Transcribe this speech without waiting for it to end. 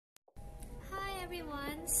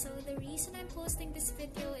everyone! So the reason I'm posting this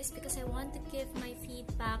video is because I want to give my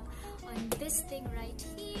feedback on this thing right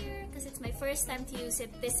here because it's my first time to use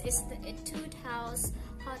it. This is the ETUDE House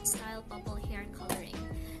Hot Style Bubble Hair Coloring.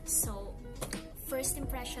 So first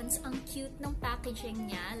impressions, ang cute ng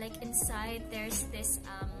packaging niya. Like inside there's this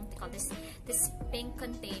this pink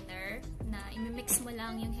container na imimix mo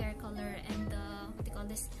lang yung hair color and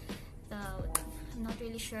I'm not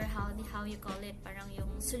really sure how you call it, parang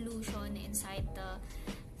yung solution inside the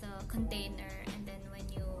container, and then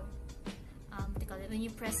when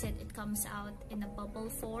you press it, it comes out in a bubble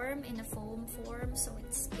form, in a foam form. So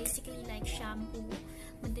it's basically like shampoo.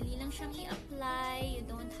 Madali lang siyang i-apply. You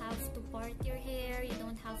don't have to part your hair. You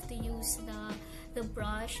don't have to use the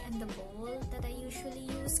brush and the bowl that I usually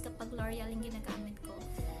use kapag L'Oreal yung ginagamit ko.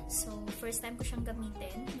 So first time ko siyang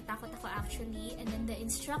gamitin. Natakot ako actually. And then the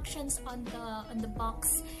instructions on the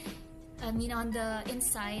box, on the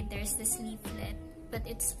inside, there's this leaflet. But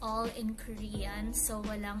it's all in Korean, so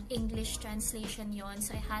walang English translation yon.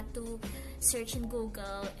 So I had to search in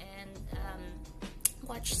Google and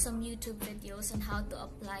watch some YouTube videos on how to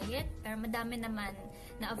apply it. Pero madami naman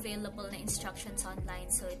na available na instructions online,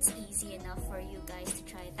 so it's easy enough for you guys to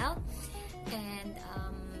try it out. And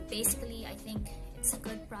basically, I think it's a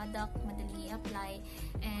good product, madali apply,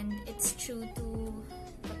 and it's true to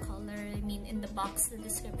the color. I mean, in the box, the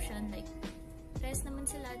description, like, press naman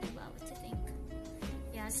sila, diba? What do you think?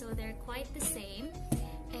 Yeah, so they're quite the same.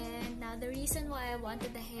 And now the reason why I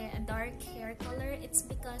wanted a dark hair color, it's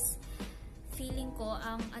because feeling ko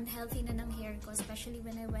ang unhealthy na ng hair ko, especially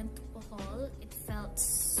when I went to Bohol. It felt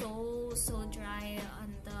so dry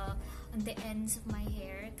on the ends of my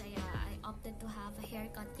hair, kaya I opted to have a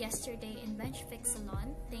haircut yesterday in Bench Fix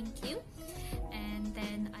Salon. Thank you. And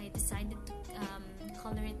then I decided to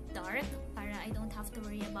color it dark para I don't have to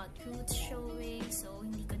worry about roots showing, so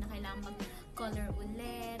hindi ko na kailangan mag-color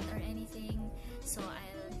ulit or anything. So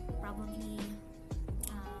I'll probably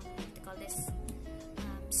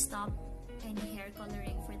stop any hair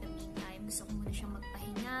coloring for the meantime. Gusto ko muna siyang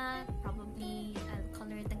magpahinga. Probably I'll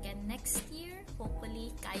color it again next year. Hopefully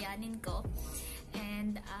kayanin ko.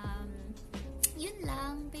 And yun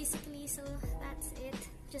lang basically. So that's it.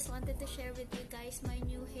 Just wanted to share with you guys my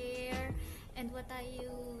new hair and what I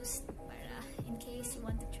used para in case you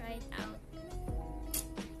want to try it out.